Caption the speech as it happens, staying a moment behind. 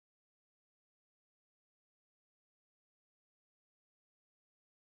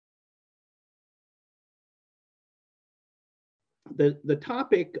The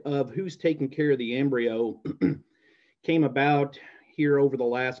topic of who's taking care of the embryo came about here over the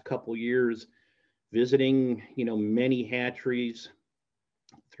last couple years, visiting many hatcheries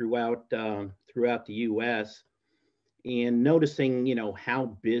throughout the U.S. and noticing how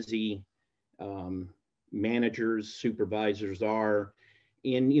busy um, managers, supervisors are,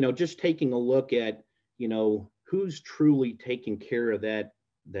 and just taking a look at who's truly taking care of that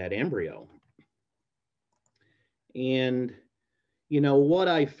embryo. And what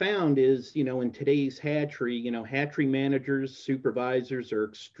I found is in today's hatchery, hatchery managers, supervisors are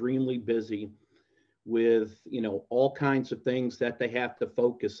extremely busy with all kinds of things that they have to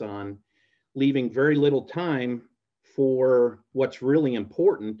focus on, leaving very little time for what's really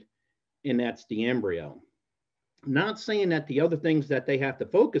important, and that's the embryo. Not saying that the other things that they have to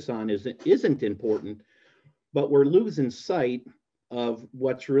focus on isn't important, but we're losing sight of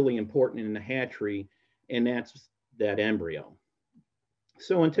what's really important in the hatchery, and that's that embryo.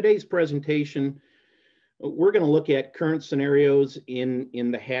 So in today's presentation, we're going to look at current scenarios in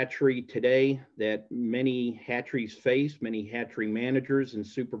the hatchery today that many hatcheries face, many hatchery managers and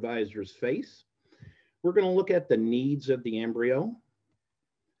supervisors face. We're going to look at the needs of the embryo.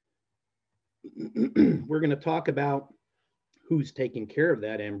 We're going to talk about who's taking care of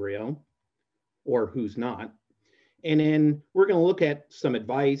that embryo or who's not. And then we're going to look at some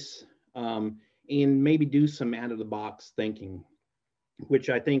advice and maybe do some out of the box thinking, which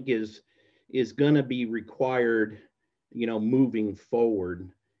I think is going to be required, moving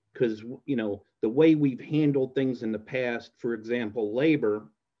forward, because, the way we've handled things in the past, for example, labor,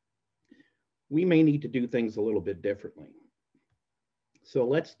 we may need to do things a little bit differently. So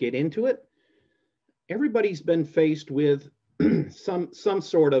let's get into it. Everybody's been faced with some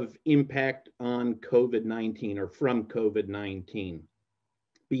sort of impact on COVID-19 or from COVID-19,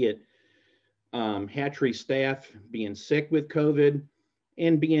 be it hatchery staff being sick with COVID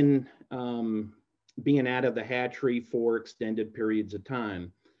and being out of the hatchery for extended periods of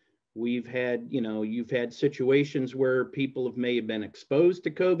time. We've had, you've had situations where people may have been exposed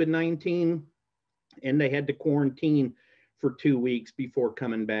to COVID-19 and they had to quarantine for 2 weeks before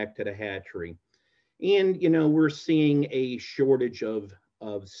coming back to the hatchery. And, we're seeing a shortage of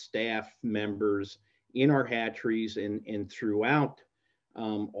staff members in our hatcheries and throughout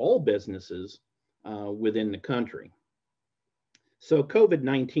all businesses within the country. So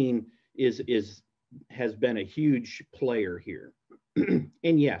COVID-19 has been a huge player here.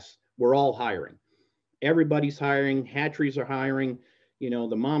 And yes, we're all hiring. Everybody's hiring. Hatcheries are hiring.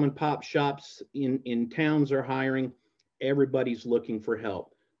 The mom and pop shops in towns are hiring. Everybody's looking for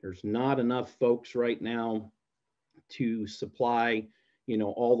help. There's not enough folks right now to supply,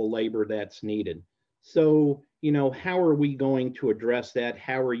 all the labor that's needed. So, how are we going to address that?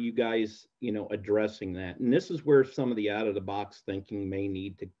 How are you guys, addressing that? And this is where some of the out of the box thinking may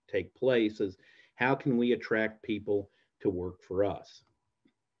need to take place, is how can we attract people to work for us?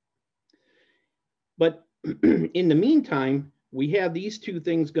 But in the meantime, we have these two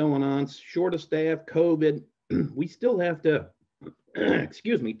things going on, short of staff, COVID. We still have to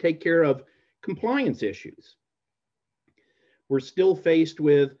take care of compliance issues. We're still faced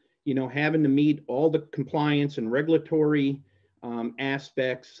with, having to meet all the compliance and regulatory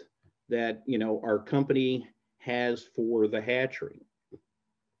aspects that, our company has for the hatchery.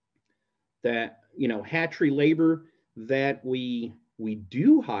 That, hatchery labor that we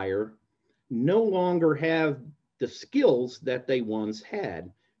do hire no longer have the skills that they once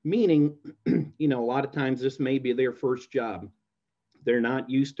had, meaning, a lot of times this may be their first job. They're not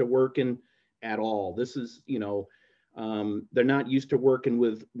used to working at all. This is, they're not used to working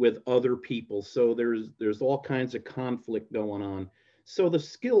with other people. So there's all kinds of conflict going on. So the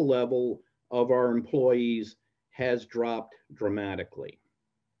skill level of our employees has dropped dramatically.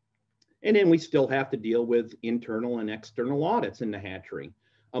 And then we still have to deal with internal and external audits in the hatchery,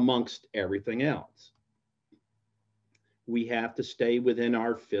 amongst everything else. We have to stay within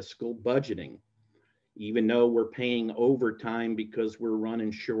our fiscal budgeting. Even though we're paying overtime because we're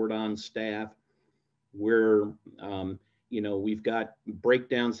running short on staff, we've got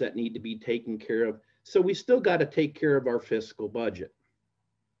breakdowns that need to be taken care of. So we still got to take care of our fiscal budget.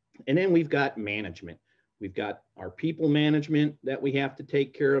 And then we've got management. We've got our people management that we have to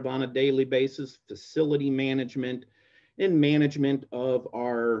take care of on a daily basis, facility management, and management of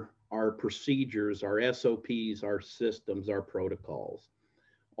our procedures, our SOPs, our systems, our protocols.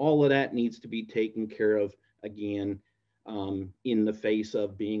 All of that needs to be taken care of, again, in the face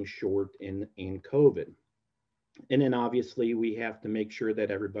of being short in COVID. And then obviously we have to make sure that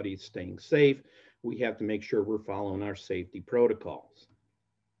everybody's staying safe. We have to make sure we're following our safety protocols.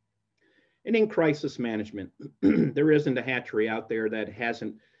 And in crisis management, there isn't a hatchery out there that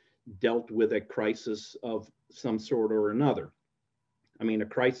hasn't dealt with a crisis of some sort or another. I mean, a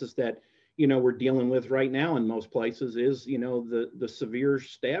crisis that, we're dealing with right now in most places is, the severe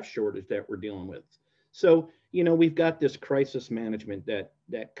staff shortage that we're dealing with. So, we've got this crisis management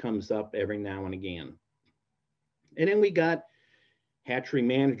that comes up every now and again. And then we got hatchery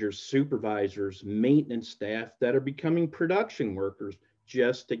managers, supervisors, maintenance staff that are becoming production workers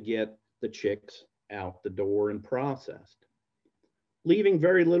just to get the chicks out the door and processed, leaving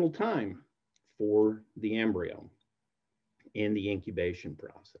very little time for the embryo in the incubation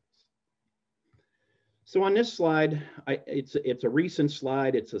process. So on this slide, it's a recent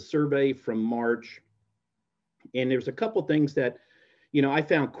slide. It's a survey from March. And there's a couple things that, I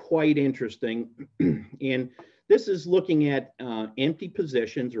found quite interesting. And this is looking at empty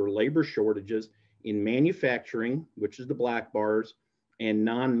positions or labor shortages in manufacturing, which is the black bars, and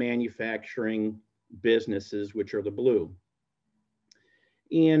non-manufacturing businesses, which are the blue.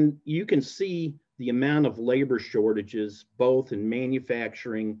 And you can see the amount of labor shortages both in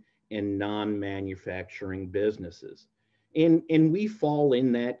manufacturing and non-manufacturing businesses. And we fall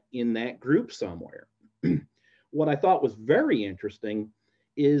in that group somewhere. What I thought was very interesting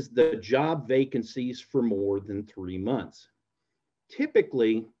is the job vacancies for more than 3 months.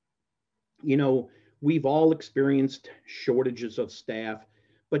 Typically, we've all experienced shortages of staff,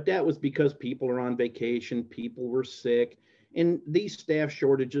 but that was because people are on vacation, people were sick, and these staff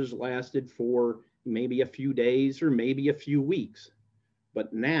shortages lasted for maybe a few days or maybe a few weeks.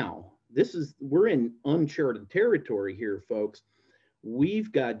 But now, we're in uncharted territory here, folks.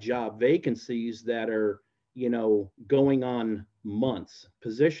 We've got job vacancies that are, going on months,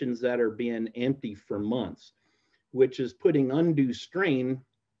 positions that are being empty for months, which is putting undue strain.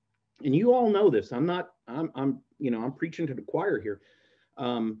 And you all know this. I'm preaching to the choir here.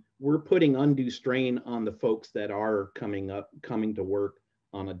 We're putting undue strain on the folks that are coming to work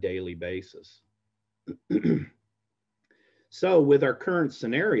on a daily basis. So with our current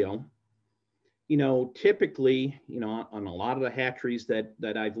scenario, typically, on a lot of the hatcheries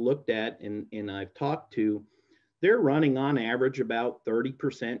that I've looked at and I've talked to, they're running on average about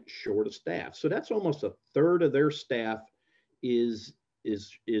 30% short of staff. So that's almost a third of their staff is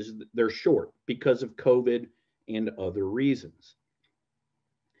they're short because of COVID and other reasons.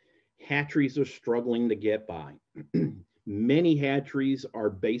 Hatcheries are struggling to get by. Many hatcheries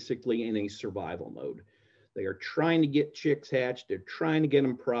are basically in a survival mode. They are trying to get chicks hatched. They're trying to get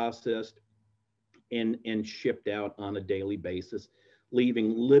them processed and shipped out on a daily basis,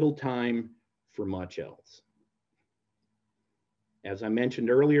 leaving little time for much else. As I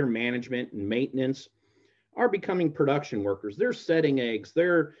mentioned earlier, management and maintenance are becoming production workers. They're setting eggs.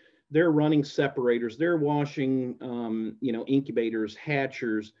 They're running separators. They're washing, incubators,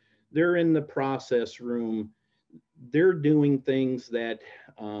 hatchers. They're in the process room. They're doing things that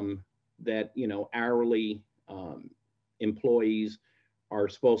hourly employees are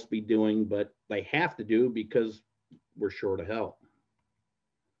supposed to be doing, but they have to do because we're short of help.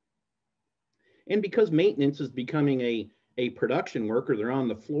 And because maintenance is becoming a production worker, they're on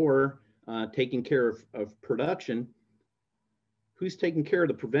the floor taking care of production. Who's taking care of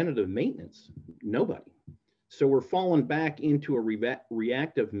the preventative maintenance? Nobody. So we're falling back into a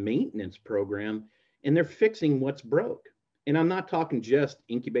reactive maintenance program, and they're fixing what's broke. And I'm not talking just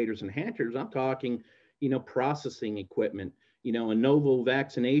incubators and hatchers. I'm talking, processing equipment, and novel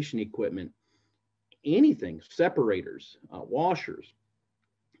vaccination equipment, anything, separators, washers,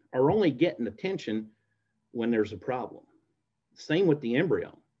 are only getting attention when there's a problem. Same with the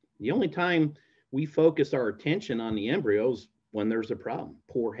embryo. The only time we focus our attention on the embryos when there's a problem,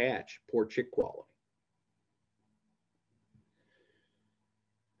 poor hatch, poor chick quality.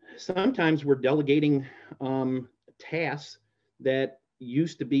 Sometimes we're delegating tasks that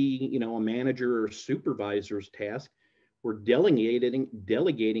used to be, a manager or supervisor's task. We're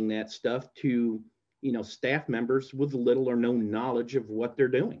delegating that stuff to, staff members with little or no knowledge of what they're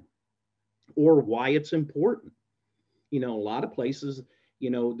doing or why it's important. A lot of places,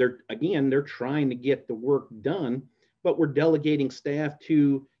 they're trying to get the work done, but we're delegating staff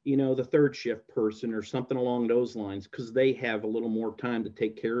to, the third shift person or something along those lines because they have a little more time to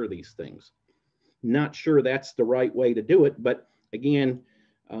take care of these things. Not sure that's the right way to do it, but again,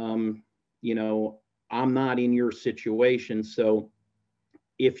 I'm not in your situation. So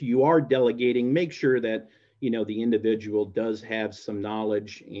if you are delegating, make sure that, the individual does have some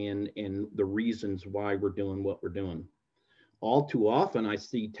knowledge and the reasons why we're doing what we're doing. All too often, I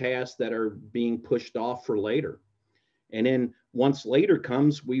see tasks that are being pushed off for later. And then once later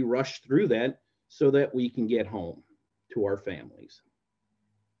comes, we rush through that so that we can get home to our families.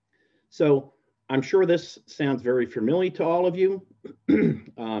 So I'm sure this sounds very familiar to all of you.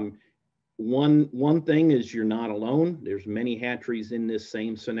 One thing is you're not alone. There's many hatcheries in this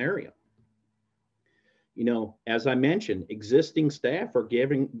same scenario. You know, as I mentioned, existing staff are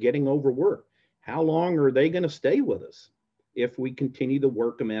getting overworked. How long are they going to stay with us if we continue to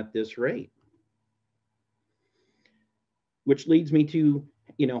work them at this rate? Which leads me to,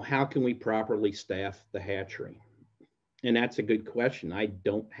 you know, how can we properly staff the hatchery? And that's a good question. I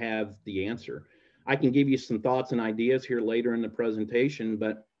don't have the answer. I can give you some thoughts and ideas here later in the presentation,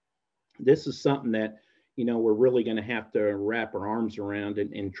 but this is something that, you know, we're really going to have to wrap our arms around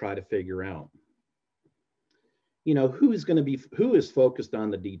and try to figure out. You know, who is focused on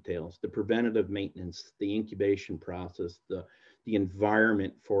the details, the preventative maintenance, the incubation process, the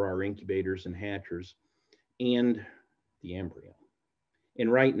environment for our incubators and hatchers, and the embryo.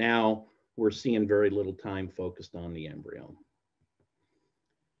 And right now, we're seeing very little time focused on the embryo.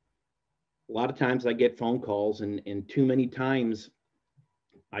 A lot of times I get phone calls, and too many times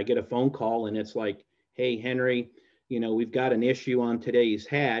I get a phone call and it's like, hey, Henry, you know, we've got an issue on today's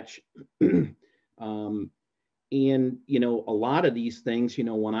hatch. And, you know, a lot of these things, you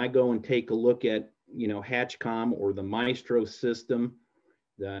know, when I go and take a look at, you know, Hatchcom or the Maestro system,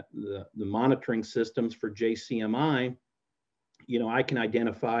 the monitoring systems for JCMI, you know, I can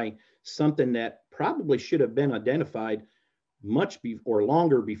identify something that probably should have been identified much or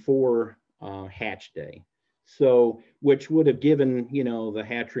longer before hatch day. So, which would have given, you know, the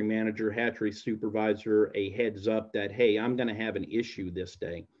hatchery manager, hatchery supervisor a heads up that, hey, I'm going to have an issue this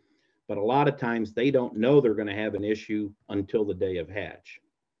day. But a lot of times they don't know they're going to have an issue until the day of hatch.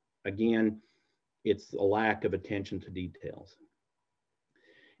 Again, it's a lack of attention to details.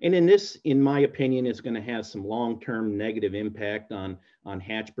 And in this, in my opinion, is going to have some long-term negative impact on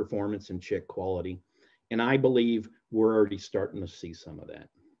hatch performance and chick quality. And I believe we're already starting to see some of that.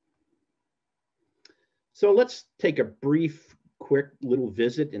 So let's take a brief, quick little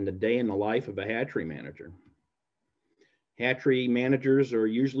visit in the day in the life of a hatchery manager. Hatchery managers are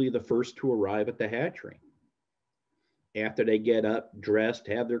usually the first to arrive at the hatchery after they get up, dressed,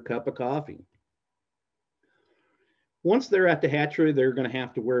 have their cup of coffee. Once they're at the hatchery, they're going to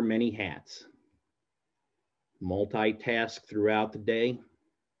have to wear many hats, multitask throughout the day,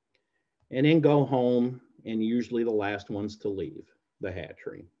 and then go home, and usually the last ones to leave the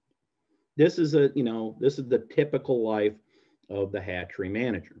hatchery. This is the typical life of the hatchery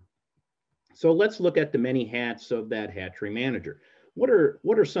manager. So let's look at the many hats of that hatchery manager. What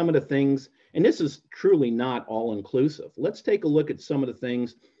are some of the things, and this is truly not all inclusive. Let's take a look at some of the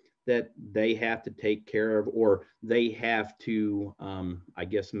things that they have to take care of, or they have to, I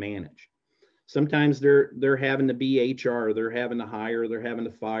guess, manage. Sometimes they're having to be HR, they're having to hire, they're having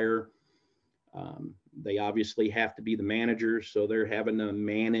to fire. They obviously have to be the managers, so they're having to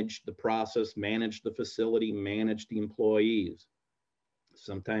manage the process, manage the facility, manage the employees.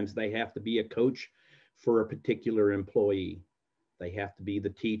 Sometimes they have to be a coach for a particular employee. They have to be the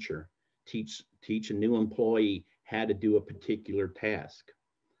teacher, teach a new employee how to do a particular task.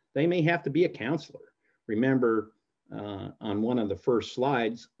 They may have to be a counselor. Remember, on one of the first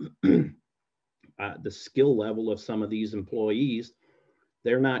slides, the skill level of some of these employees,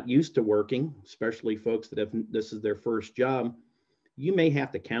 they're not used to working, especially folks that this is their first job. You may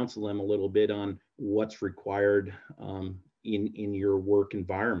have to counsel them a little bit on what's required in your work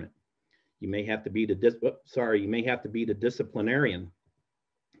environment. You may have to be the disciplinarian,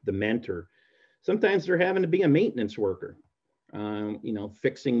 the mentor. Sometimes they're having to be a maintenance worker,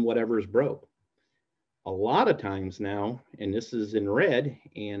 fixing whatever's broke. A lot of times now, and this is in red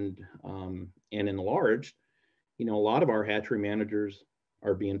and enlarged, a lot of our hatchery managers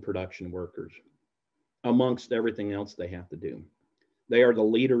are being production workers amongst everything else they have to do. They are the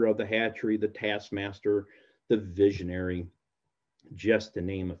leader of the hatchery, the taskmaster, the visionary, just to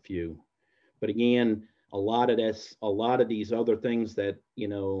name a few. But again, a lot of these other things that,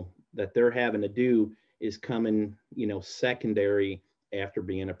 that they're having to do is coming, secondary after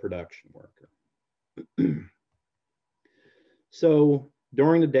being a production worker. So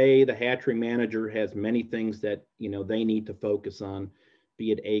during the day, the hatchery manager has many things that, they need to focus on,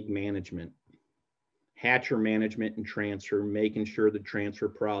 be it egg management, hatcher management and transfer, making sure the transfer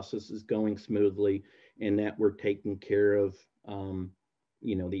process is going smoothly and that we're taking care of,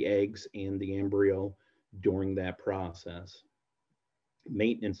 the eggs and the embryo during that process.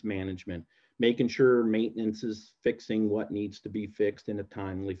 Maintenance management, making sure maintenance is fixing what needs to be fixed in a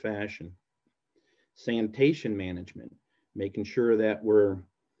timely fashion. Sanitation management, making sure that we're,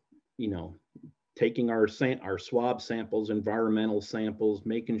 taking our swab samples, environmental samples,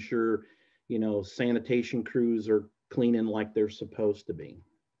 making sure, sanitation crews are cleaning like they're supposed to be.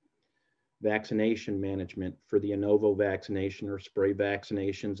 vaccination management for the de novo vaccination or spray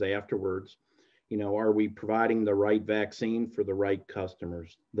vaccinations afterwards. You know, are we providing the right vaccine for the right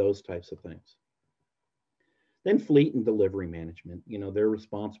customers? Those types of things. Then fleet and delivery management. You know, they're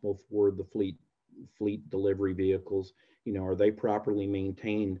responsible for the fleet delivery vehicles. You know, are they properly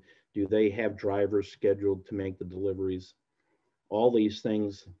maintained? Do they have drivers scheduled to make the deliveries? All these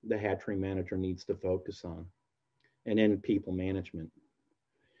things the hatchery manager needs to focus on. And then people management.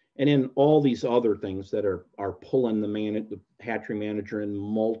 And then all these other things that are pulling the hatchery manager in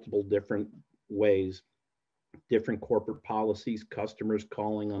multiple different ways, different corporate policies, customers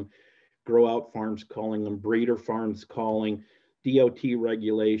calling them, grow out farms calling them, breeder farms calling, DOT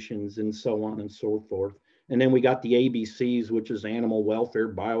regulations, and so on and so forth. And then we got the ABCs, which is animal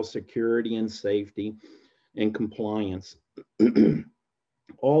welfare, biosecurity, and safety, and compliance.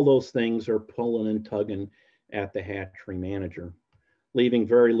 All those things are pulling and tugging at the hatchery manager, leaving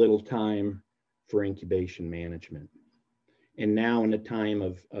very little time for incubation management. And now in the time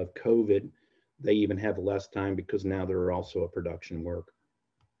of COVID, they even have less time because now they're also a production worker.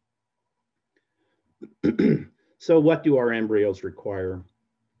 So what do our embryos require?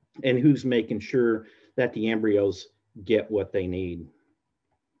 And who's making sure that the embryos get what they need?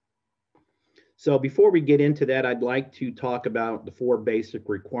 So before we get into that, I'd like to talk about the 4 basic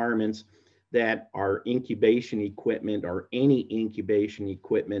requirements that our incubation equipment or any incubation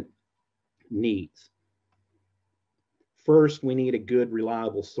equipment needs. First, we need a good,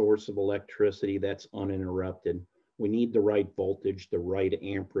 reliable source of electricity that's uninterrupted. We need the right voltage, the right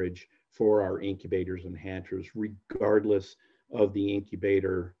amperage for our incubators and hatcheries, regardless of the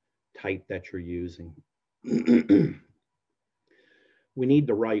incubator type that you're using. We need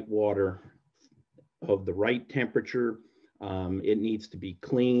the right water of the right temperature. It needs to be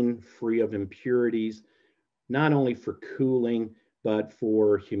clean, free of impurities, not only for cooling, but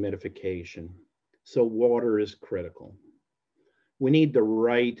for humidification. So water is critical. We need the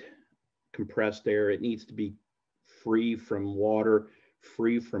right compressed air. It needs to be free from water,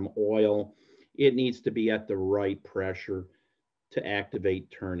 free from oil. It needs to be at the right pressure to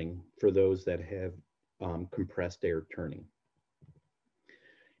activate turning for those that have compressed air turning.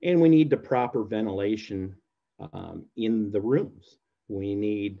 And we need the proper ventilation in the rooms. We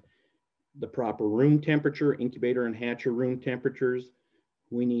need the proper room temperature, incubator and hatcher room temperatures.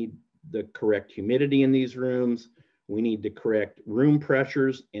 We need the correct humidity in these rooms. We need the correct room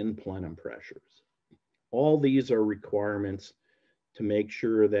pressures and plenum pressures. All these are requirements to make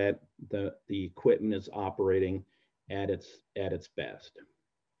sure that the equipment is operating at its best.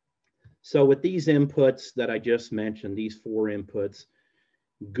 So with these inputs that I just mentioned, these 4 inputs,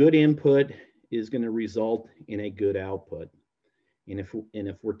 good input is going to result in a good output. And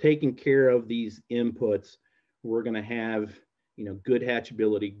if we're taking care of these inputs, we're going to have, you know, good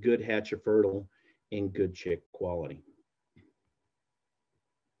hatchability, good hatch fertile, and good chick quality.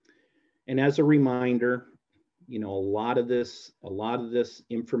 And as a reminder, you know, a lot of this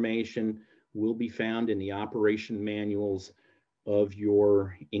information will be found in the operation manuals of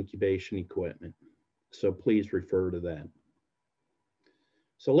your incubation equipment. So please refer to that.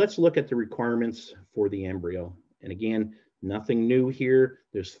 So let's look at the requirements for the embryo. And again, nothing new here.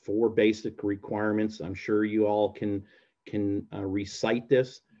 There's 4 basic requirements. I'm sure you all can recite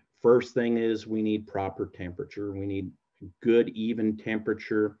this. First thing is we need proper temperature. We need good, even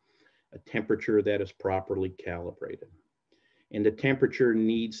temperature, a temperature that is properly calibrated. And the temperature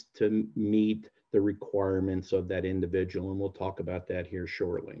needs to meet the requirements of that individual, and we'll talk about that here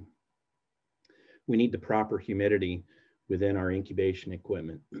shortly. We need the proper humidity within our incubation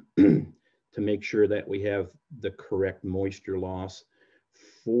equipment to make sure that we have the correct moisture loss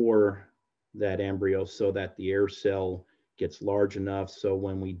for that embryo so that the air cell gets large enough so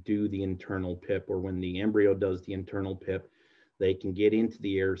when we do the internal PIP, or when the embryo does the internal PIP, they can get into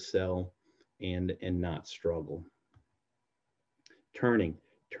the air cell and not struggle. Turning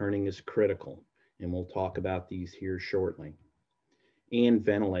is critical, and we'll talk about these here shortly. And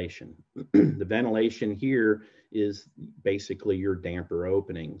ventilation. The ventilation here is basically your damper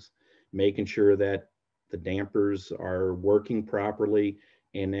openings, making sure that the dampers are working properly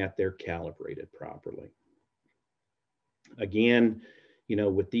and that they're calibrated properly. Again, you know,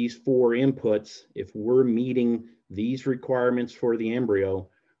 with these 4 inputs, if we're meeting these requirements for the embryo,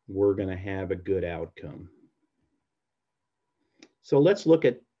 we're going to have a good outcome. So let's look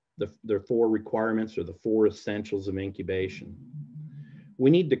at the 4 requirements, or the 4 essentials of incubation. We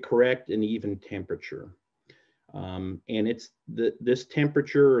need the correct and even temperature. And it's this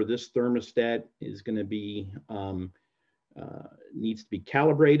temperature, or this thermostat, is going to be, needs to be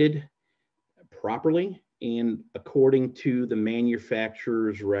calibrated properly and according to the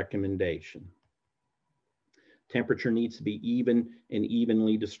manufacturer's recommendation. Temperature needs to be even and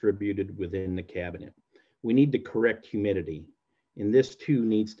evenly distributed within the cabinet. We need to correct humidity, and this too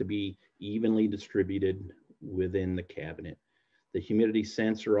needs to be evenly distributed within the cabinet. The humidity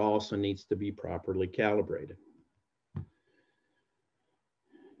sensor also needs to be properly calibrated.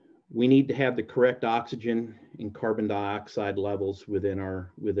 We need to have the correct oxygen and carbon dioxide levels within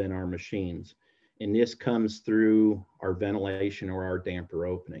our machines. And this comes through our ventilation or our damper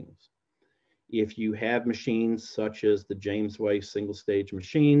openings. If you have machines such as the James Way single stage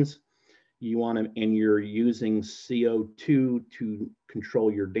machines, you want to, and you're using CO2 to control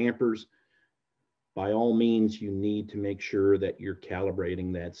your dampers, by all means, you need to make sure that you're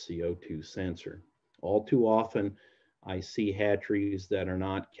calibrating that CO2 sensor. All too often, I see hatcheries that are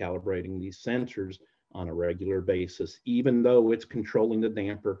not calibrating these sensors on a regular basis, even though it's controlling the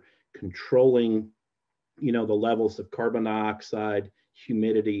damper, controlling, you know, the levels of carbon dioxide,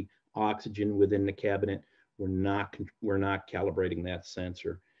 humidity, oxygen within the cabinet. We're not calibrating that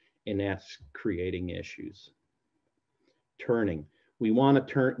sensor, and that's creating issues. Turning. We want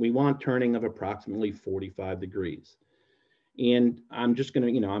turning of approximately 45 degrees. And I'm just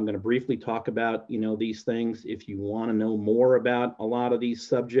going to, I'm going to briefly talk about, these things. If you want to know more about a lot of these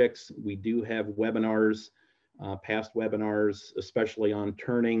subjects, we do have webinars, past webinars, especially on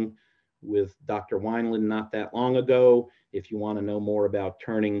turning with Dr. Wineland not that long ago. If you want to know more about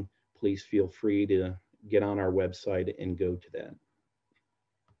turning, please feel free to get on our website and go to that.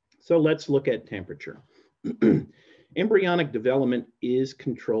 So let's look at temperature. Embryonic development is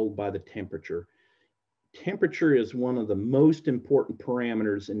controlled by the temperature. Temperature is one of the most important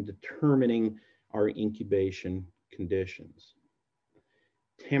parameters in determining our incubation conditions.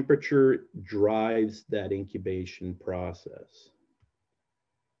 Temperature drives that incubation process.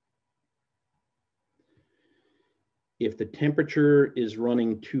 If the temperature is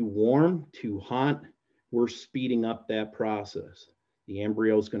running too warm, too hot, we're speeding up that process. The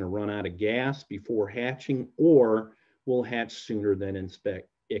embryo is going to run out of gas before hatching, or will hatch sooner than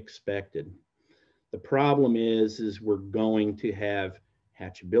expected. The problem is we're going to have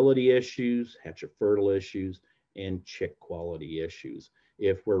hatchability issues, hatch-fertile issues, and chick quality issues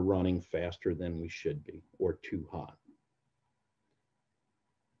if we're running faster than we should be or too hot.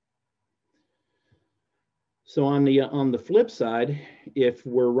 So on the flip side, if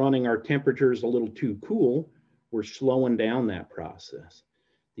we're running our temperatures a little too cool, we're slowing down that process.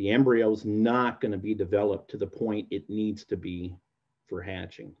 The embryo is not going to be developed to the point it needs to be for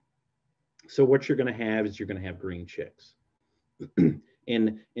hatching. So what you're going to have is you're going to have green chicks.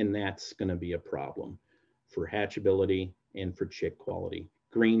 and that's going to be a problem for hatchability and for chick quality.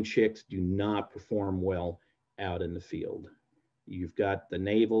 Green chicks do not perform well out in the field. You've got the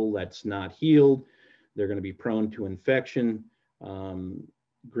navel that's not healed. They're going to be prone to infection.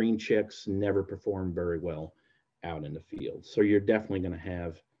 Green chicks never perform very well out in the field. So you're definitely going to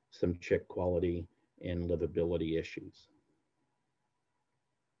have some chick quality and livability issues.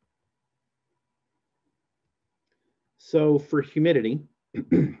 So for humidity,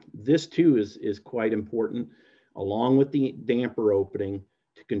 this too is quite important, along with the damper opening,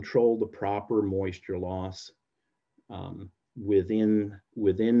 to control the proper moisture loss within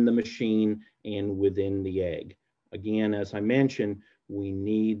the machine and within the egg. Again, as I mentioned, we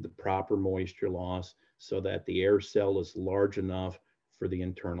need the proper moisture loss so that the air cell is large enough for the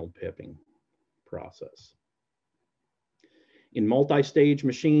internal pipping process. In multi-stage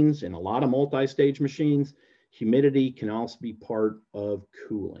machines, in a lot of multi-stage machines, humidity can also be part of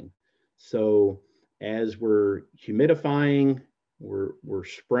cooling. So as we're humidifying, we're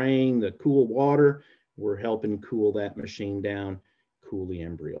spraying the cool water, we're helping cool that machine down, cool the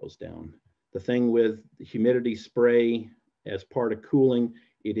embryos down. The thing with humidity spray as part of cooling,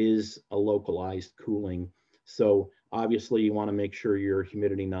 it is a localized cooling. So obviously you want to make sure your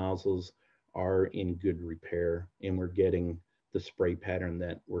humidity nozzles are in good repair and we're getting the spray pattern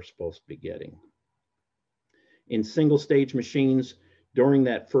that we're supposed to be getting. In single stage machines, during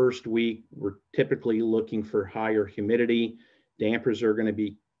that first week, we're typically looking for higher humidity. Dampers are going to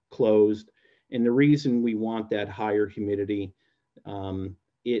be closed. And the reason we want that higher humidity,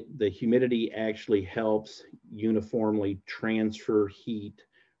 the humidity actually helps uniformly transfer heat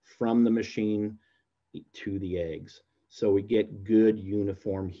from the machine to the eggs. So we get good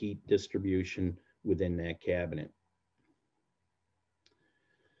uniform heat distribution within that cabinet.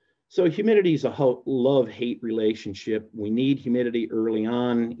 So humidity is a love-hate relationship. We need humidity early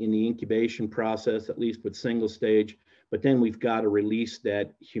on in the incubation process, at least with single stage, but then we've got to release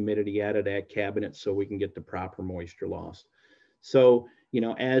that humidity out of that cabinet so we can get the proper moisture loss. So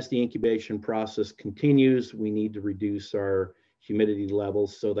as the incubation process continues, we need to reduce our humidity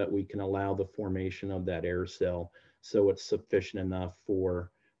levels so that we can allow the formation of that air cell so it's sufficient enough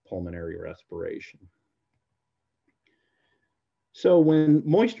for pulmonary respiration. So when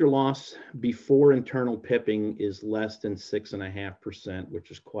moisture loss before internal pipping is less than 6.5%,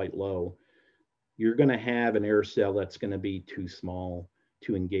 which is quite low, you're going to have an air cell that's going to be too small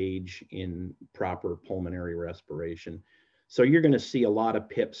to engage in proper pulmonary respiration. So you're going to see a lot of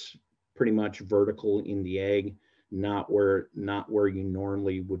pips pretty much vertical in the egg, not where you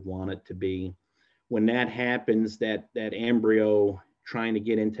normally would want it to be. When that happens, that embryo trying to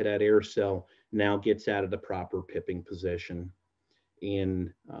get into that air cell now gets out of the proper pipping position.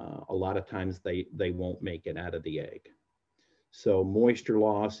 And a lot of times they won't make it out of the egg. So moisture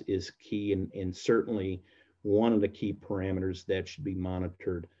loss is key, and certainly one of the key parameters that should be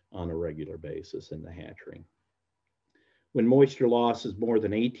monitored on a regular basis in the hatchery. When moisture loss is more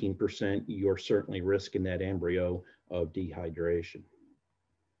than 18%, you're certainly risking that embryo of dehydration.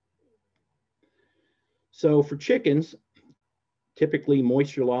 So for chickens, typically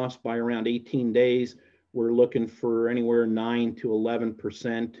moisture loss by around 18 days, we're looking for anywhere 9 to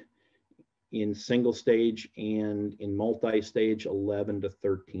 11% in single stage, and in multi-stage 11 to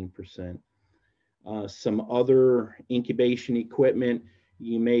 13%. Some other incubation equipment,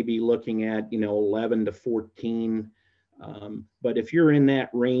 you may be looking at 11 to 14. But if you're in that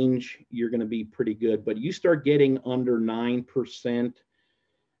range, you're going to be pretty good. But you start getting under 9%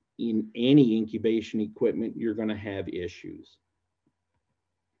 in any incubation equipment, you're going to have issues.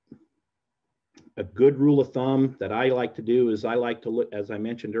 A good rule of thumb that I like to do is I like to look, as I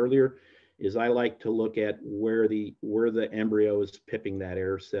mentioned earlier, is I like to look at where the embryo is pipping that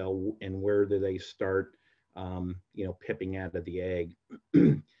air cell and where do they start, pipping out of the egg.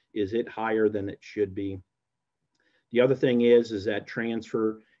 Is it higher than it should be? The other thing is that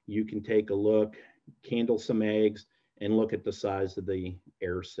transfer, you can take a look, candle some eggs, and look at the size of the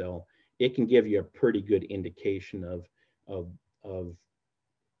air cell. It can give you a pretty good indication of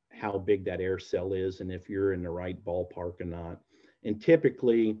how big that air cell is and if you're in the right ballpark or not. And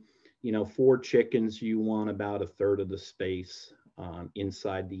typically, for chickens, you want about 1/3 of the space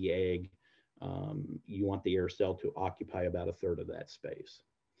inside the egg. You want the air cell to occupy about 1/3 of that space.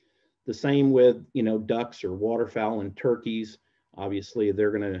 The same with, ducks or waterfowl and turkeys. Obviously,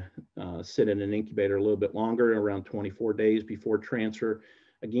 they're going to sit in an incubator a little bit longer, around 24 days before transfer.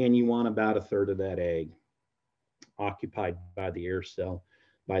 Again, you want about 1/3 of that egg occupied by the air cell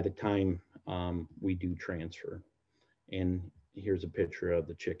by the time we do transfer. And here's a picture of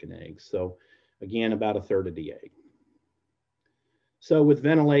the chicken eggs. So again, about 1/3 of the egg. So with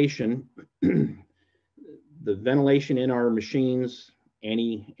ventilation, the ventilation in our machines,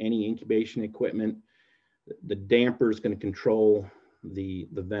 any incubation equipment, the damper is going to control the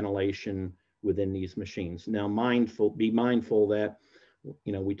ventilation within these machines. Now, be mindful that,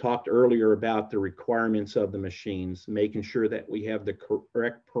 we talked earlier about the requirements of the machines, making sure that we have the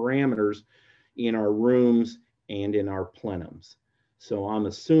correct parameters in our rooms and in our plenums. So I'm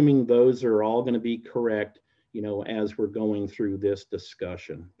assuming those are all going to be correct, as we're going through this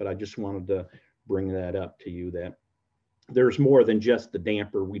discussion. But I just wanted to bring that up to you, that there's more than just the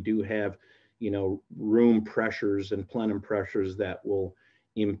damper. We do have, room pressures and plenum pressures that will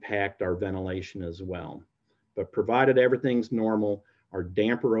impact our ventilation as well. But provided everything's normal, our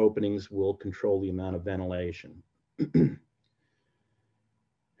damper openings will control the amount of ventilation.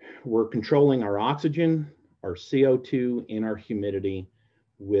 We're controlling our oxygen, our CO2, and our humidity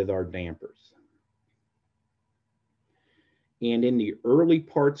with our dampers. And in the early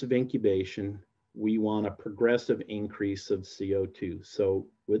parts of incubation, we want a progressive increase of CO2. So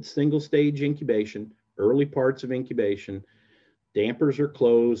with single stage incubation, early parts of incubation, dampers are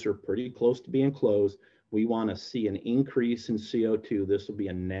closed or pretty close to being closed. We want to see an increase in CO2. This will be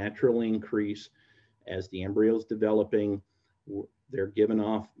a natural increase as the embryo is developing. They're giving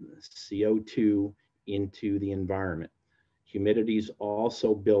off CO2 into the environment. Humidity is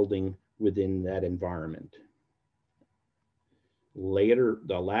also building within that environment.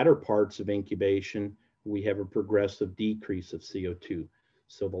 The latter parts of incubation, we have a progressive decrease of CO2.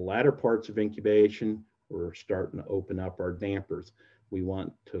 So the latter parts of incubation, we're starting to open up our dampers. We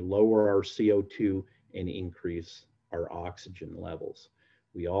want to lower our CO2 and increase our oxygen levels.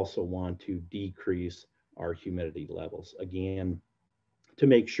 We also want to decrease our humidity levels, again, to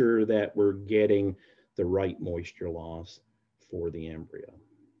make sure that we're getting the right moisture loss for the embryo.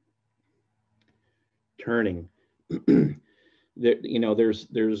 Turning.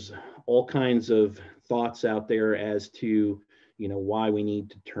 There's all kinds of thoughts out there as to, why we need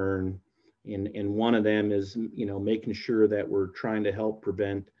to turn. And one of them is, making sure that we're trying to help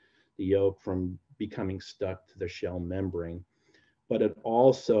prevent the yolk from becoming stuck to the shell membrane. But it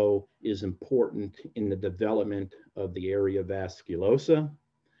also is important in the development of the area vasculosa,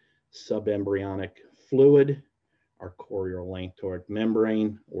 subembryonic fluid, our chorioallantoic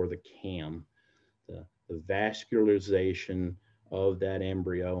membrane, or the CAM, the vascularization of that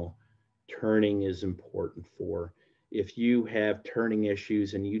embryo. Turning is important for. If you have turning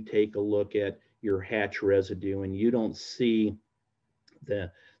issues and you take a look at your hatch residue and you don't see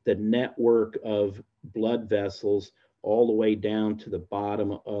the network of blood vessels all the way down to the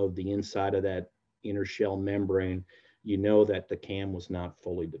bottom of the inside of that inner shell membrane, you know that the CAM was not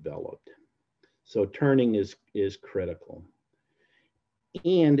fully developed. So turning is critical.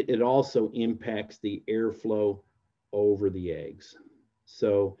 And it also impacts the airflow over the eggs.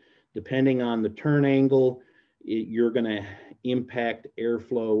 So depending on the turn angle, you're going to impact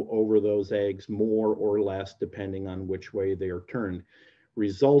airflow over those eggs more or less depending on which way they are turned,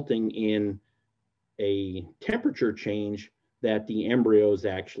 resulting in a temperature change that the embryo is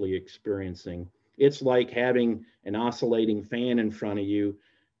actually experiencing. It's like having an oscillating fan in front of you.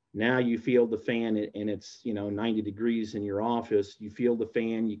 Now you feel the fan and it's 90 degrees in your office. You feel the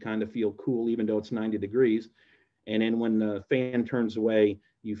fan, you kind of feel cool even though it's 90 degrees. And then when the fan turns away,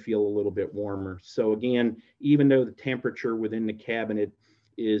 you feel a little bit warmer. So again, even though the temperature within the cabinet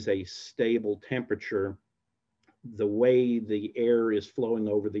is a stable temperature, the way the air is flowing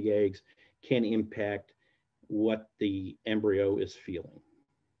over the eggs can impact what the embryo is feeling.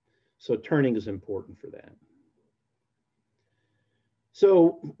 So turning is important for that.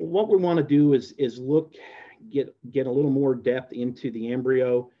 So what we want to do is get a little more depth into the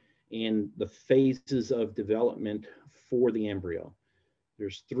embryo and the phases of development for the embryo.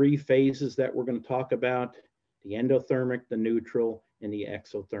 There's 3 phases that we're going to talk about: the endothermic, the neutral, and the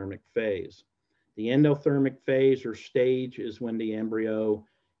exothermic phase. The endothermic phase or stage is when the embryo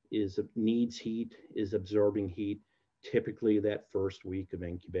needs heat, is absorbing heat, typically that first week of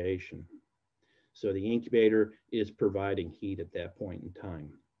incubation. So the incubator is providing heat at that point in time.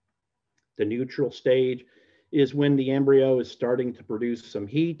 The neutral stage is when the embryo is starting to produce some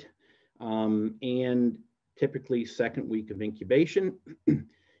heat, and typically second week of incubation.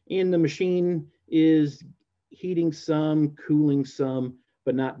 And the machine is heating some, cooling some,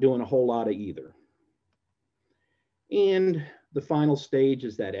 but not doing a whole lot of either. And the final stage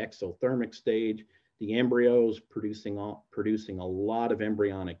is that exothermic stage. The embryo is producing a lot of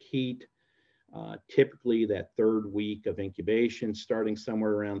embryonic heat, typically that third week of incubation, starting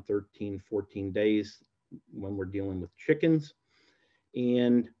somewhere around 13, 14 days when we're dealing with chickens.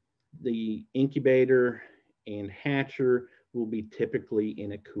 And the incubator and hatcher will be typically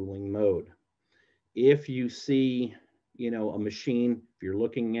in a cooling mode. If you see, a machine, if you're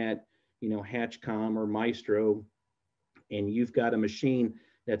looking at, Hatchcom or Maestro, and you've got a machine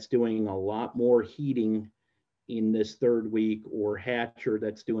that's doing a lot more heating in this third week, or hatcher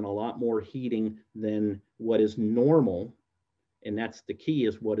that's doing a lot more heating than what is normal, and that's the key,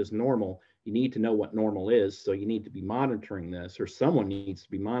 is what is normal. You need to know what normal is, so you need to be monitoring this, or someone needs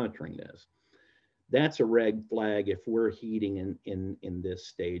to be monitoring this. That's a red flag if we're heating in this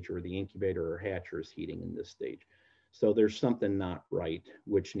stage, or the incubator or hatcher is heating in this stage. So there's something not right,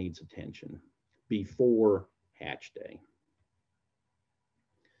 which needs attention before hatch day.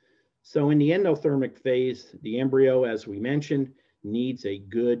 So in the endothermic phase, the embryo, as we mentioned, needs a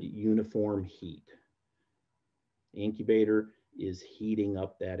good uniform heat. The incubator is heating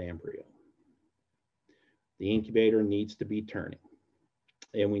up that embryo. The incubator needs to be turning,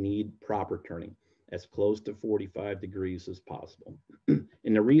 and we need proper turning, as close to 45 degrees as possible. And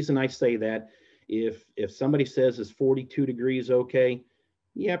the reason I say that, if somebody says is 42 degrees okay,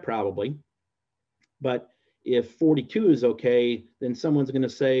 yeah, probably. But if 42 is okay, then someone's going to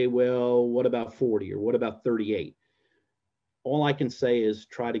say, well, what about 40, or what about 38? All I can say is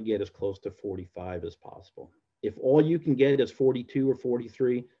try to get as close to 45 as possible. If all you can get is 42 or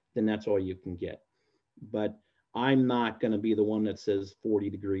 43, then that's all you can get. But I'm not going to be the one that says 40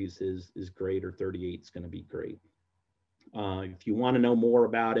 degrees is great, or 38 is going to be great. If you want to know more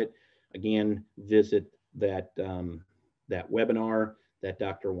about it, again, visit that webinar that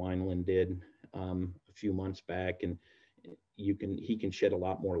Dr. Wineland did a few months back, and he can shed a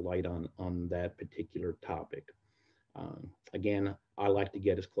lot more light on that particular topic. Again, I like to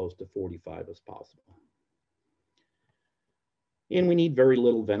get as close to 45 as possible. And we need very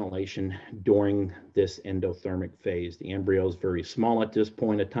little ventilation during this endothermic phase. The embryo is very small at this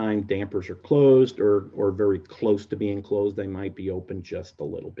point of time. Dampers are closed, or very close to being closed. They might be open just a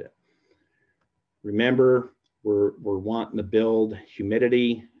little bit. Remember, we're wanting to build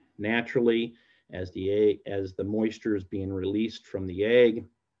humidity, naturally as the moisture is being released from the egg.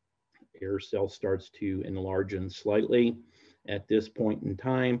 Air cell starts to enlarge slightly at this point in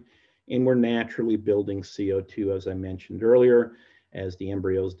time, and we're naturally building CO2, as I mentioned earlier. As the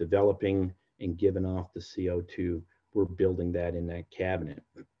embryo is developing and giving off the CO2, we're building that in that cabinet.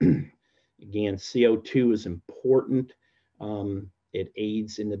 Again, CO2 is important. It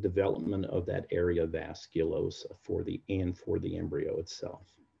aids in the development of that area vasculosa for the embryo itself.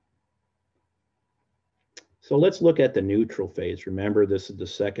 So let's look at the neutral phase. Remember, this is the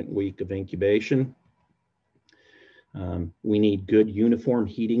second week of incubation. We need good uniform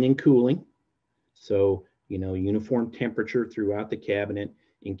heating and cooling. So, uniform temperature throughout the cabinet.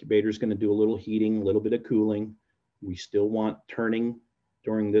 Incubator is going to do a little heating, a little bit of cooling. We still want turning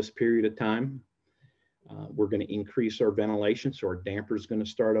during this period of time. We're going to increase our ventilation, so our damper is going to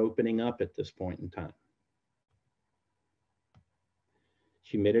start opening up at this point in time.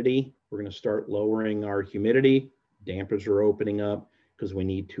 Humidity, we're going to start lowering our humidity. Dampers are opening up because we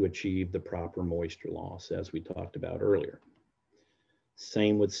need to achieve the proper moisture loss, as we talked about earlier.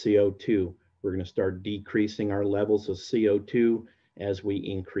 Same with CO2. We're going to start decreasing our levels of CO2 as we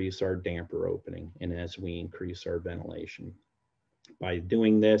increase our damper opening and as we increase our ventilation. By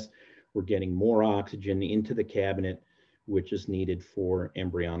doing this, we're getting more oxygen into the cabinet, which is needed for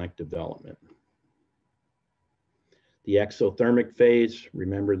embryonic development. The exothermic phase,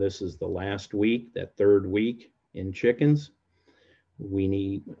 remember this is the last week, that third week in chickens.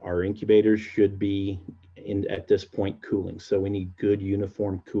 Our incubators should be at this point cooling. So we need good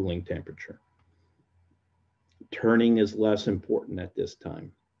uniform cooling temperature. Turning is less important at this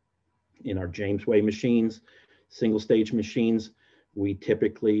time. In our James Way machines, single stage machines, we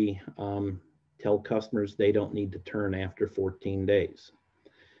typically tell customers they don't need to turn after 14 days.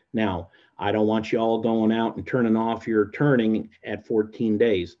 Now, I don't want you all going out and turning off your turning at 14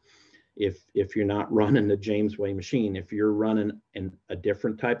 days. If you're not running the James Way machine, if you're running a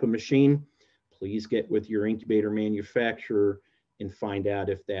different type of machine, please get with your incubator manufacturer and find out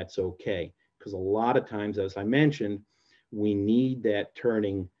if that's okay. Because a lot of times, as I mentioned, we need that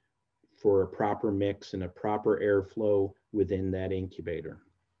turning for a proper mix and a proper airflow within that incubator.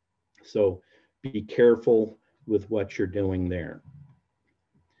 So be careful with what you're doing there.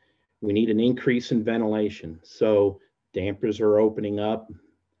 We need an increase in ventilation. So dampers are opening up.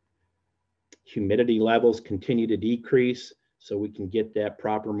 Humidity levels continue to decrease so we can get that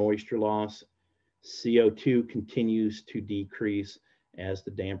proper moisture loss. CO2 continues to decrease as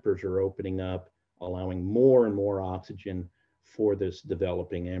the dampers are opening up, allowing more and more oxygen for this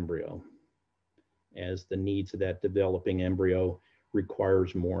developing embryo, as the needs of that developing embryo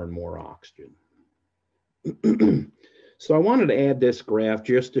requires more and more oxygen. So I wanted to add this graph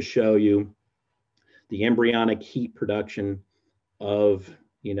just to show you the embryonic heat production of,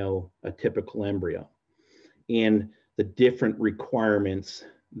 a typical embryo and the different requirements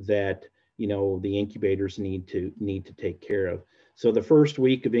that, the incubators need to take care of. So the first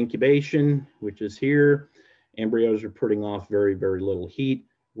week of incubation, which is here, embryos are putting off very, very little heat.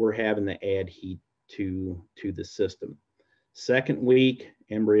 We're having to add heat to the system. Second week,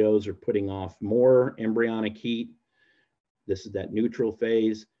 embryos are putting off more embryonic heat. This is that neutral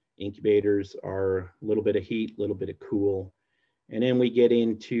phase. Incubators are a little bit of heat, a little bit of cool. And then we get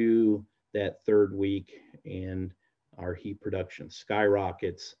into that third week and our heat production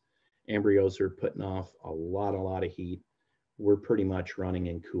skyrockets. Embryos are putting off a lot of heat. We're pretty much running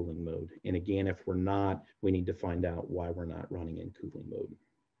in cooling mode. And again, if we're not, we need to find out why we're not running in cooling mode.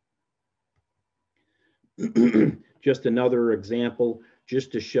 Just another example,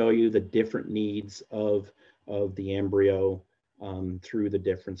 just to show you the different needs of the embryo through the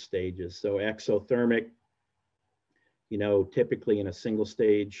different stages. So exothermic, typically in a single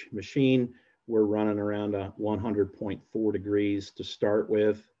stage machine, we're running around 100.4 degrees to start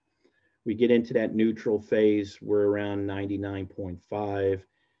with. We get into that neutral phase, we're around 99.5.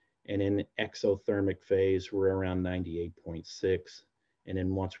 And in exothermic phase, we're around 98.6. And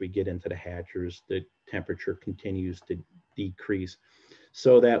then once we get into the hatchers, the temperature continues to decrease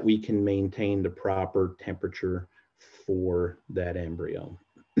so that we can maintain the proper temperature for that embryo.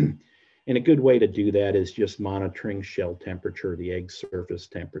 And a good way to do that is just monitoring shell temperature, the egg surface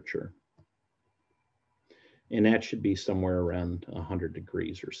temperature. And that should be somewhere around 100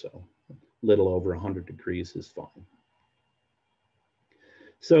 degrees or so. A little over 100 degrees is fine.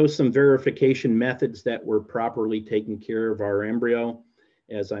 So some verification methods that we're properly taking care of our embryo.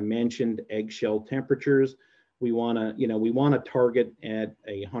 As I mentioned, eggshell temperatures. We want to target at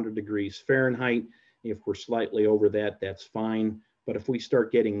 100 degrees Fahrenheit. If we're slightly over that, that's fine. But if we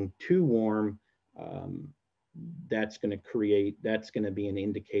start getting too warm, that's going to be an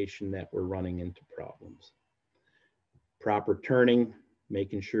indication that we're running into problems. Proper turning,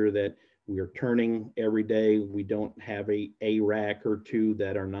 making sure that we are turning every day. We don't have a rack or two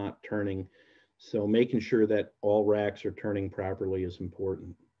that are not turning. So making sure that all racks are turning properly is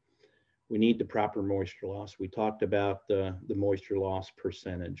important. We need the proper moisture loss. We talked about the moisture loss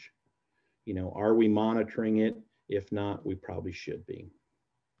percentage. You know, are we monitoring it? If not, we probably should be.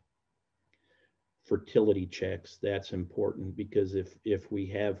 Fertility checks, that's important, because if we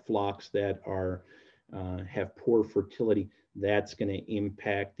have flocks that are have poor fertility, that's going to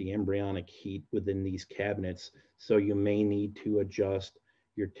impact the embryonic heat within these cabinets. So you may need to adjust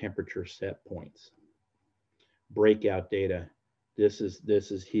your temperature set points. Breakout data, this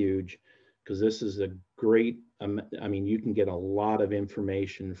is huge, because this is a great, I mean, you can get a lot of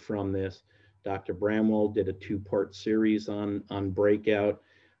information from this. Dr. Bramwell did a 2-part series on breakout.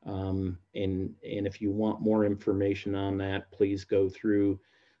 And if you want more information on that, please go through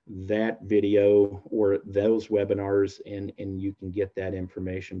that video or those webinars, and you can get that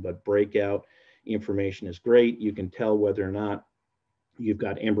information. But breakout information is great. You can tell whether or not you've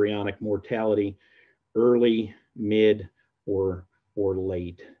got embryonic mortality early, mid, or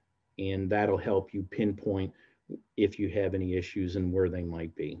late, and that'll help you pinpoint if you have any issues and where they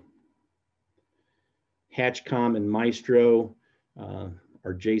might be. Hatchcom and Maestro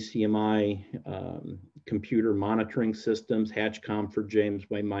are JCMI computer monitoring systems. Hatchcom for James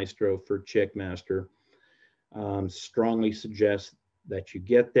Way, Maestro for Chickmaster. Strongly suggest that you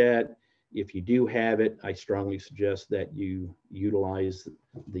get that. If you do have it, I strongly suggest that you utilize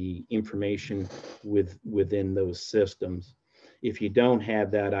the information within those systems. If you don't have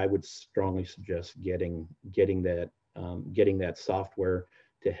that, I would strongly suggest getting that software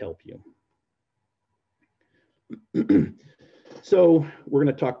to help you. So we're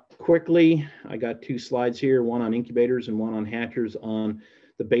going to talk quickly. I got 2 slides here, one on incubators and one on hatchers, on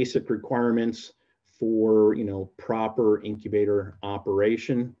the basic requirements for, you know, proper incubator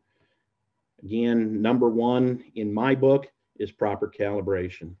operation. Again, number 1 in my book is proper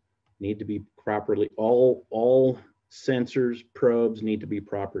calibration. Need to be properly, all sensors, probes need to be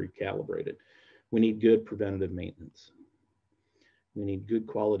properly calibrated. We need good preventative maintenance. We need good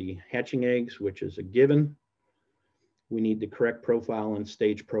quality hatching eggs, which is a given. We need the correct profile and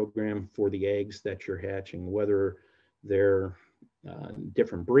stage program for the eggs that you're hatching, whether they're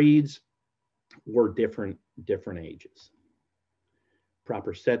different breeds or different ages.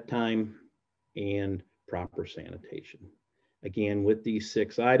 Proper set time and proper sanitation. Again, with these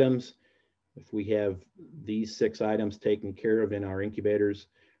 6 items, if we have these 6 items taken care of in our incubators,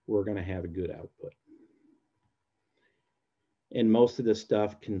 we're going to have a good output. And most of this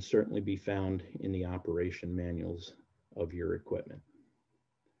stuff can certainly be found in the operation manuals of your equipment.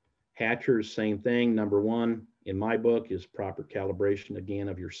 Hatchers, same thing. Number 1 in my book is proper calibration, again,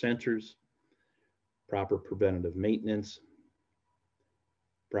 of your sensors, proper preventative maintenance,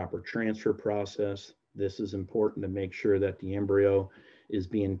 proper transfer process. This is important to make sure that the embryo is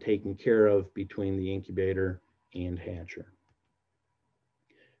being taken care of between the incubator and hatcher.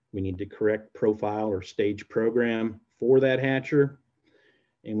 We need the correct profile or stage program for that hatcher,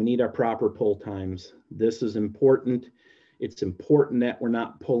 and we need our proper pull times. This is important. It's important that we're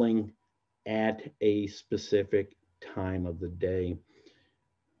not pulling at a specific time of the day.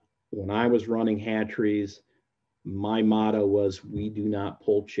 When I was running hatcheries, my motto was, we do not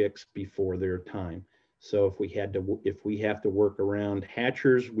pull chicks before their time. So if we have to work around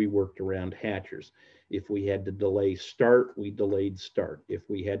hatchers, we worked around hatchers. If we had to delay start, we delayed start. If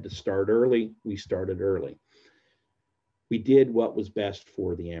we had to start early, we started early. We did what was best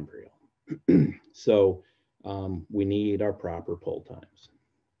for the embryo. So we need our proper pull times.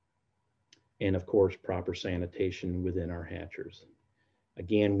 And of course, proper sanitation within our hatchers.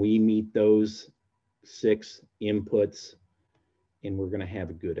 Again, we meet those 6 inputs and we're going to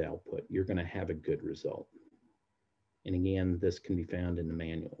have a good output. You're going to have a good result. And again, this can be found in the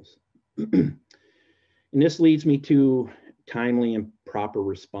manuals. And this leads me to timely and proper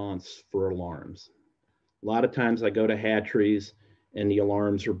response for alarms. A lot of times I go to hatcheries and the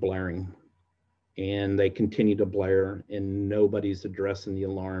alarms are blaring and they continue to blare and nobody's addressing the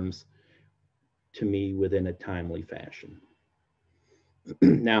alarms to me within a timely fashion.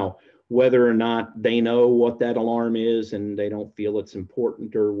 Now, whether or not they know what that alarm is and they don't feel it's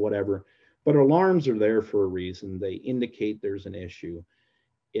important or whatever, but alarms are there for a reason. They indicate there's an issue.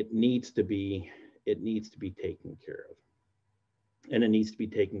 It needs to be taken care of, and it needs to be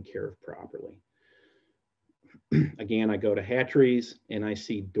taken care of properly. Again, I go to hatcheries and I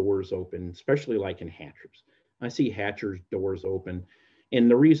see doors open, especially like in hatchers. I see hatchers doors open And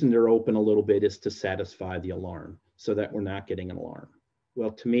the reason they're open a little bit is to satisfy the alarm so that we're not getting an alarm.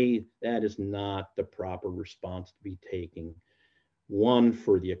 Well, to me, that is not the proper response to be taking. One,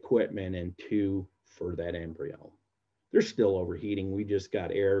 for the equipment, and two, for that embryo. They're still overheating. We just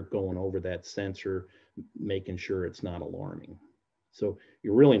got air going over that sensor, making sure it's not alarming. So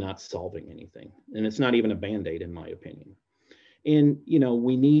you're really not solving anything. And it's not even a Band-Aid, in my opinion. And, you know,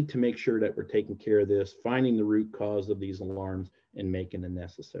 we need to make sure that we're taking care of this, finding the root cause of these alarms and making the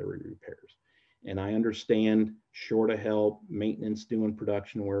necessary repairs. And I understand short of help, maintenance doing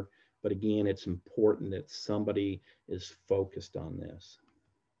production work, but again, it's important that somebody is focused on this.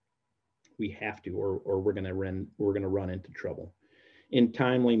 We have to, or we're going to run into trouble. And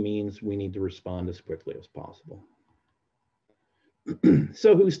timely means we need to respond as quickly as possible.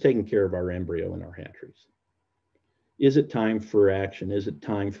 So who's taking care of our embryo in our hatcheries? Is it time for action? Is it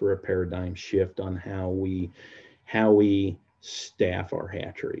time for a paradigm shift on how we staff our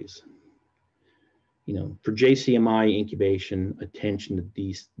hatcheries? You know, for JCMI incubation, attention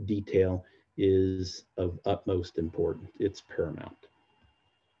to detail is of utmost importance. It's paramount.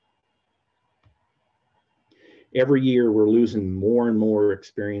 Every year, we're losing more and more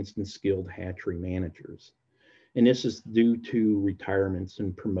experienced and skilled hatchery managers. And this is due to retirements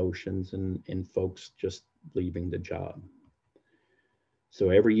and promotions and folks just leaving the job. So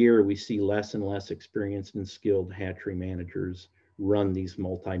every year we see less and less experienced and skilled hatchery managers run these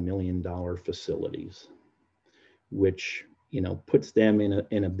multi-million-dollar facilities, which, you know, puts them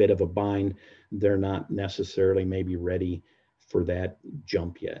in a bit of a bind. They're not necessarily maybe ready for that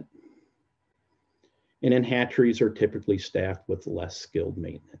jump yet. And then hatcheries are typically staffed with less skilled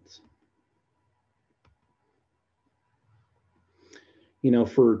maintenance. You know,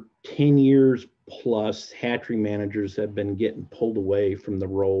 for 10 years plus, hatchery managers have been getting pulled away from the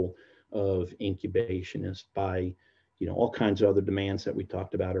role of incubationist by, you know, all kinds of other demands that we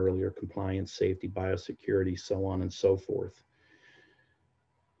talked about earlier: compliance, safety, biosecurity, so on and so forth.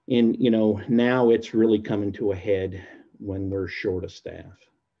 And, you know, now it's really coming to a head when we're short of staff.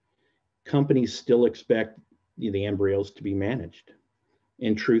 Companies still expect the embryos to be managed.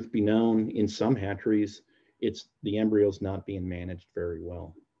 And truth be known, in some hatcheries, the embryos not being managed very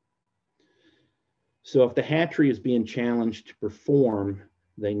well. So if the hatchery is being challenged to perform,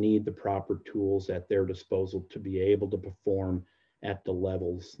 they need the proper tools at their disposal to be able to perform at the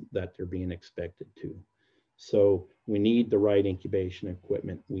levels that they're being expected to. So we need the right incubation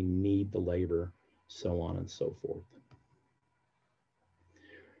equipment, we need the labor, so on and so forth.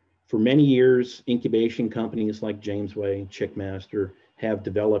 For many years, incubation companies like Jamesway, Chickmaster have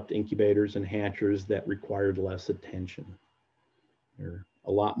developed incubators and hatcheries that required less attention. They're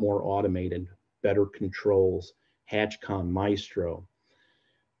a lot more automated, better controls, HatchCom, Maestro.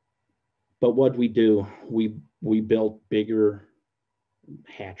 But what we do, we built bigger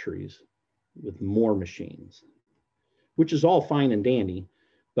hatcheries with more machines, which is all fine and dandy,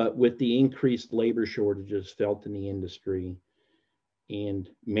 but with the increased labor shortages felt in the industry and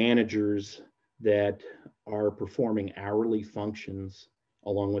managers that are performing hourly functions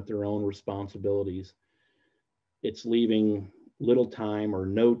along with their own responsibilities, it's leaving little time or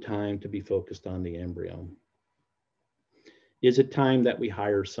no time to be focused on the embryo. Is it time that we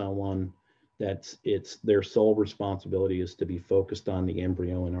hire someone it's their sole responsibility is to be focused on the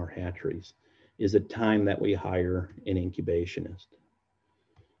embryo in our hatcheries? Is it time that we hire an incubationist?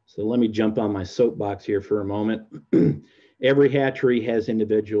 So let me jump on my soapbox here for a moment. Every hatchery has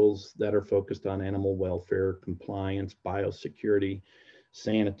individuals that are focused on animal welfare, compliance, biosecurity,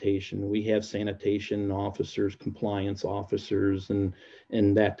 sanitation. We have sanitation officers, compliance officers, and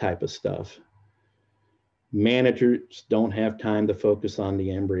that type of stuff. Managers don't have time to focus on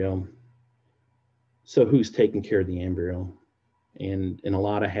the embryo. So who's taking care of the embryo? And in a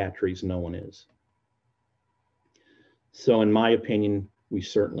lot of hatcheries, no one is. So in my opinion, we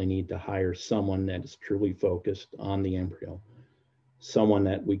certainly need to hire someone that is truly focused on the embryo, someone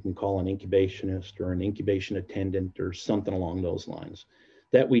that we can call an incubationist or an incubation attendant or something along those lines,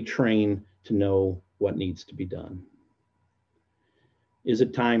 that we train to know what needs to be done. Is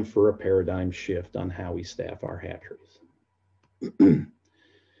it time for a paradigm shift on how we staff our hatcheries?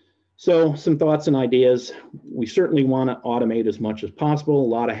 So some thoughts and ideas. We certainly want to automate as much as possible. A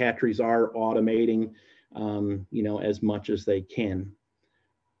lot of hatcheries are automating, you know, as much as they can.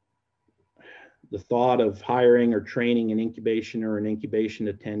 The thought of hiring or training an incubation or an incubation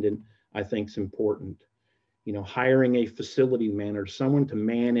attendant, I think, is important. You know, hiring a facility manager, someone to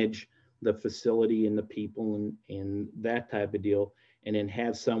manage the facility and the people and that type of deal, and then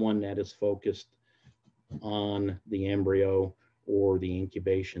have someone that is focused on the embryo or the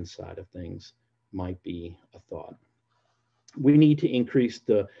incubation side of things might be a thought. we need to increase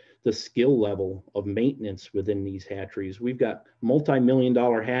the skill level of maintenance within these hatcheries. We've got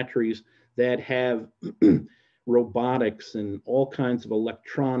multi-million-dollar hatcheries that have robotics and all kinds of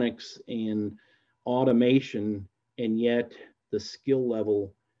electronics and automation, and yet the skill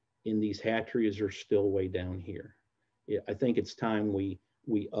level in these hatcheries are still way down here. I think it's time we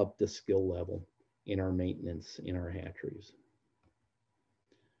up the skill level in our maintenance in our hatcheries.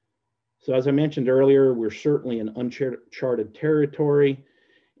 So as I mentioned earlier, we're certainly in uncharted territory,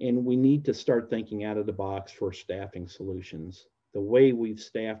 and we need to start thinking out of the box for staffing solutions. The way we've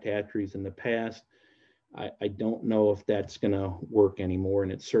staffed hatcheries in the past, I don't know if that's going to work anymore,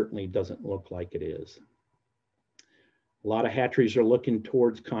 and it certainly doesn't look like it is. A lot of hatcheries are looking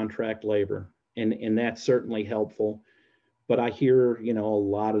towards contract labor, and that's certainly helpful. But I hear, you know, a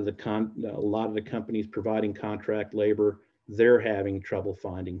lot of the companies providing contract labor, they're having trouble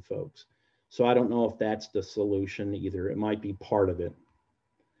finding folks. So I don't know if that's the solution either. It might be part of it.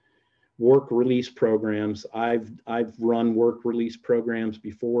 Work release programs. I've run work release programs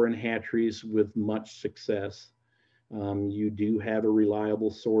before in hatcheries with much success. You do have a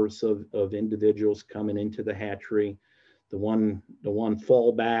reliable source of individuals coming into the hatchery. The one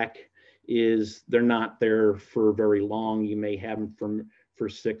fallback is they're not there for very long. You may have them for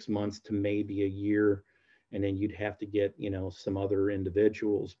 6 months to maybe a year, and then you'd have to get, you know, some other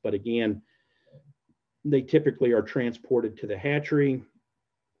individuals. But again, they typically are transported to the hatchery,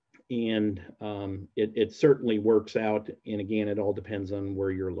 and it certainly works out. And again, it all depends on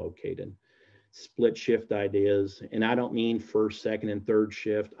where you're located. Split shift ideas, and I don't mean first, second, and third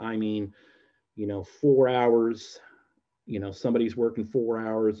shift. I mean, you know, 4 hours. You know, somebody's working 4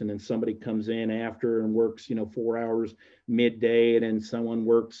 hours, and then somebody comes in after and works, you know, 4 hours midday, and then someone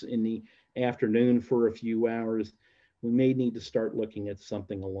works in the afternoon for a few hours. We may need to start looking at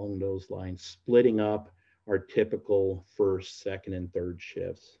something along those lines, splitting up our typical first, second, and third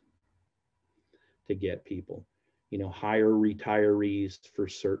shifts to get people, you know, hire retirees for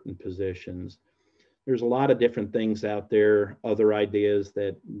certain positions. There's a lot of different things out there, other ideas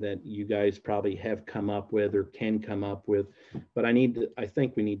that you guys probably have come up with or can come up with, but I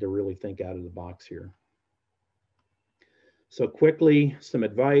think we need to really think out of the box here. So quickly, some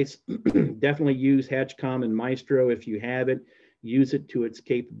advice. Definitely use HatchCom and Maestro if you have it. Use it to its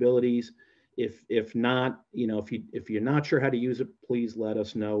capabilities. If not, you know, if you're not sure how to use it, please let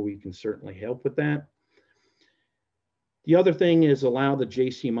us know. We can certainly help with that. The other thing is allow the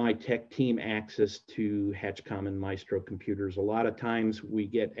JCMI tech team access to HatchCom and Maestro computers. A lot of times we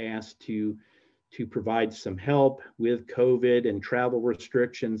get asked to provide some help with COVID and travel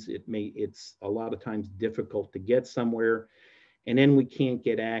restrictions. It's a lot of times difficult to get somewhere, and then we can't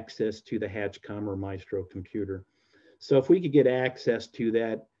get access to the HatchCom or Maestro computer. So if we could get access to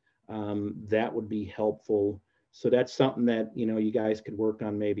that, that would be helpful. So that's something that, you know, you guys could work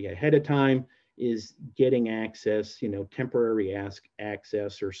on maybe ahead of time, is getting access, you know, temporary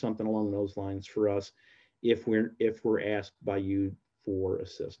access or something along those lines for us if we're asked by you for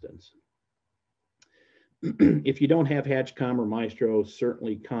assistance. If you don't have HatchCom or Maestro,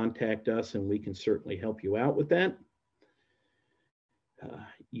 certainly contact us and we can certainly help you out with that.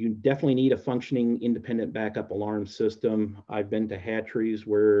 You definitely need a functioning independent backup alarm system. I've been to hatcheries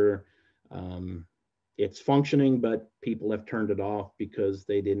where it's functioning, but people have turned it off because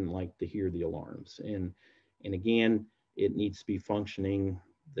they didn't like to hear the alarms. And again, it needs to be functioning.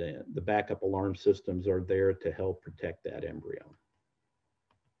 The backup alarm systems are there to help protect that embryo.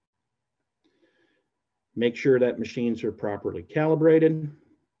 Make sure that machines are properly calibrated.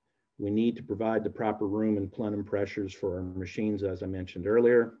 We need to provide the proper room and plenum pressures for our machines, as I mentioned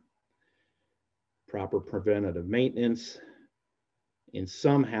earlier. Proper preventative maintenance. And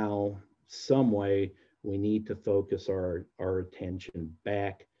somehow, some way, we need to focus our attention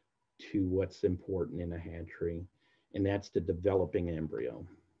back to what's important in a hatchery, and that's the developing embryo.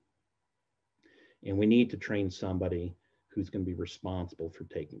 And we need to train somebody who's going to be responsible for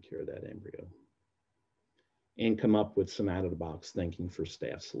taking care of that embryo and come up with some out-of-the-box thinking for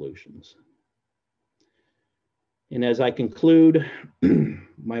staff solutions. And as I conclude,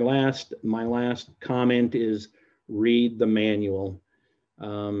 my last comment is read the manual.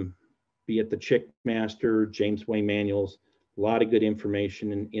 Be it the Chick Master, James Way manuals, a lot of good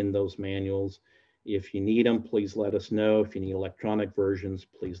information in those manuals. If you need them, please let us know. If you need electronic versions,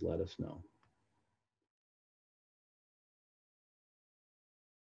 please let us know.